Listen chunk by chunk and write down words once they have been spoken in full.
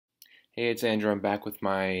Hey, it's Andrew. I'm back with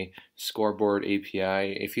my scoreboard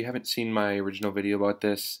API. If you haven't seen my original video about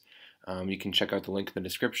this, you can check out the link in the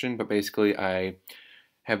description. But basically, I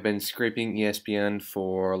have been scraping ESPN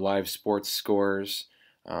for live sports scores.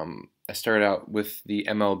 I started out with the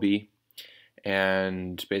MLB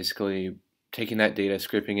and basically taking that data,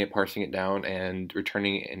 scraping it, parsing it down, and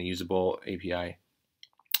returning it in a usable API.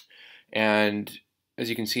 And as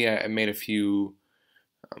you can see, I made a few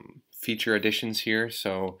feature additions here.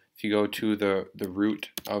 So if you go to the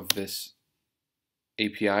root of this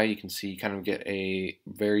API, you can see you kind of get a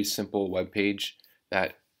very simple web page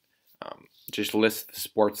that just lists the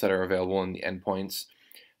sports that are available in the endpoints.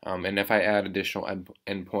 And if I add additional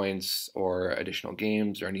endpoints or additional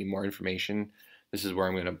games or any more information, this is where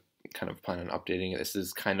I'm going to kind of plan on updating it. This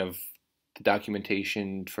is kind of the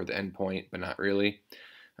documentation for the endpoint, but not really.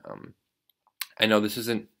 I know this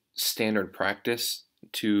isn't standard practice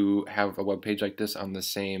to have a web page like this on the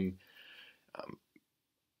same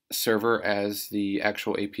server as the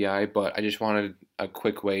actual API, but I just wanted a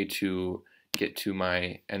quick way to get to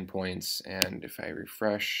my endpoints. And if I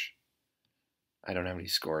refresh, I don't have any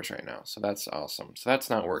scores right now, so that's awesome. So that's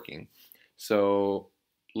not working. So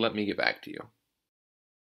let me get back to you.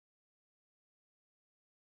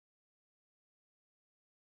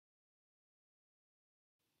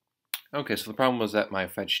 Okay, so the problem was that my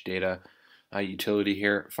fetch data utility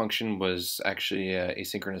here function was actually an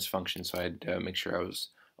asynchronous function, so I had to make sure I was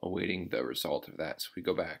awaiting the result of that. So if we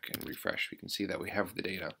go back and refresh, we can see that we have the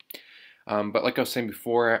data. But like I was saying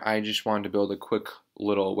before, I just wanted to build a quick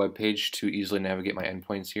little web page to easily navigate my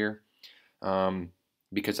endpoints here,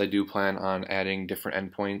 because I do plan on adding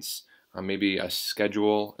different endpoints, maybe a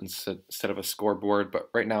schedule instead of a scoreboard. But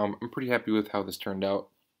right now, I'm pretty happy with how this turned out.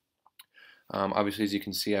 Obviously, as you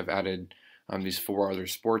can see, I've added these 4 other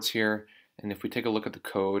sports here. And if we take a look at the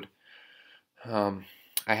code, I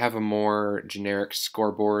have a more generic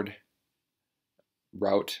scoreboard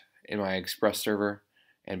route in my Express server.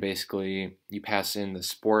 And basically, you pass in the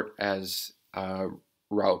sport as a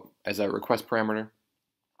route, as a request parameter.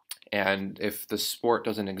 And if the sport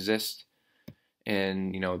doesn't exist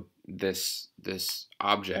in this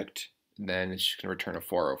object, then it's just going to return a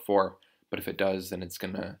 404. But if it does, then it's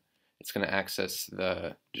gonna access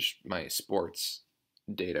just my sports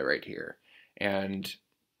data right here. And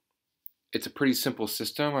it's a pretty simple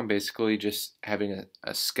system. I'm basically just having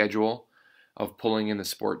a schedule of pulling in the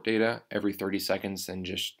sport data every 30 seconds and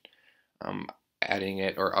just adding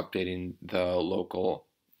it or updating the local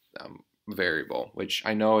variable, which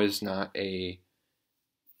I know is not a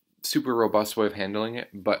super robust way of handling it,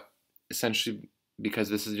 but essentially because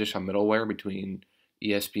this is just a middleware between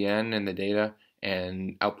ESPN and the data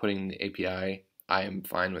and outputting the API, I am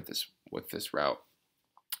fine with this route.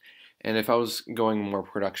 And if I was going more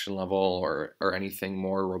production level or anything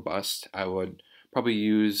more robust, I would probably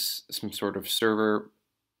use some sort of server,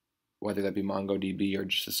 whether that be MongoDB or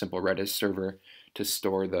just a simple Redis server, to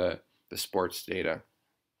store the sports data.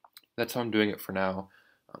 That's how I'm doing it for now.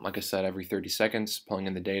 Like I said, every 30 seconds, pulling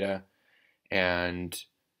in the data and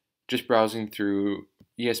just browsing through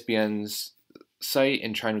ESPN's site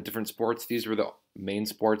and trying with different sports. These were the main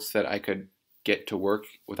sports that I could get to work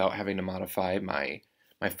without having to modify my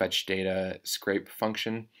fetch data scrape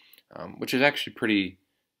function, which is actually pretty,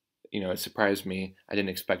 it surprised me. I didn't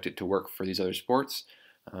expect it to work for these other sports.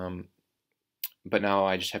 But now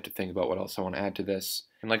I just have to think about what else I want to add to this.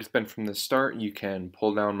 And like it's been from the start, you can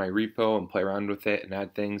pull down my repo and play around with it and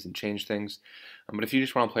add things and change things. But if you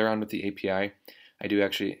just want to play around with the API, I do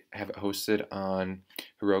actually have it hosted on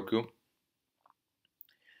Heroku.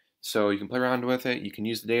 So you can play around with it, you can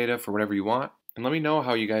use the data for whatever you want. And let me know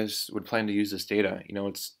how you guys would plan to use this data.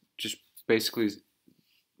 It's just basically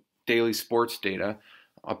daily sports data,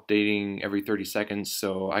 updating every 30 seconds,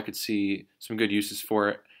 so I could see some good uses for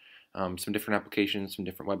it. Some different applications, some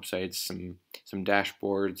different websites, some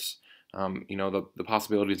dashboards. The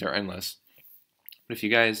possibilities are endless. But if you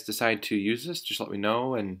guys decide to use this, just let me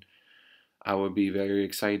know, and I would be very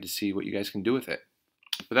excited to see what you guys can do with it.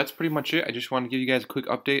 But that's pretty much it. I just want to give you guys a quick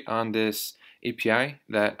update on this API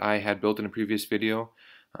that I had built in a previous video,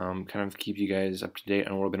 kind of keep you guys up to date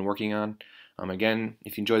on what I've been working on. Again,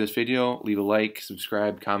 if you enjoyed this video, leave a like,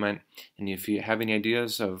 subscribe, comment, and if you have any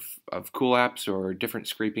ideas of cool apps or different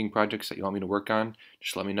scraping projects that you want me to work on,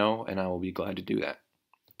 just let me know and I will be glad to do that.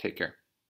 Take care.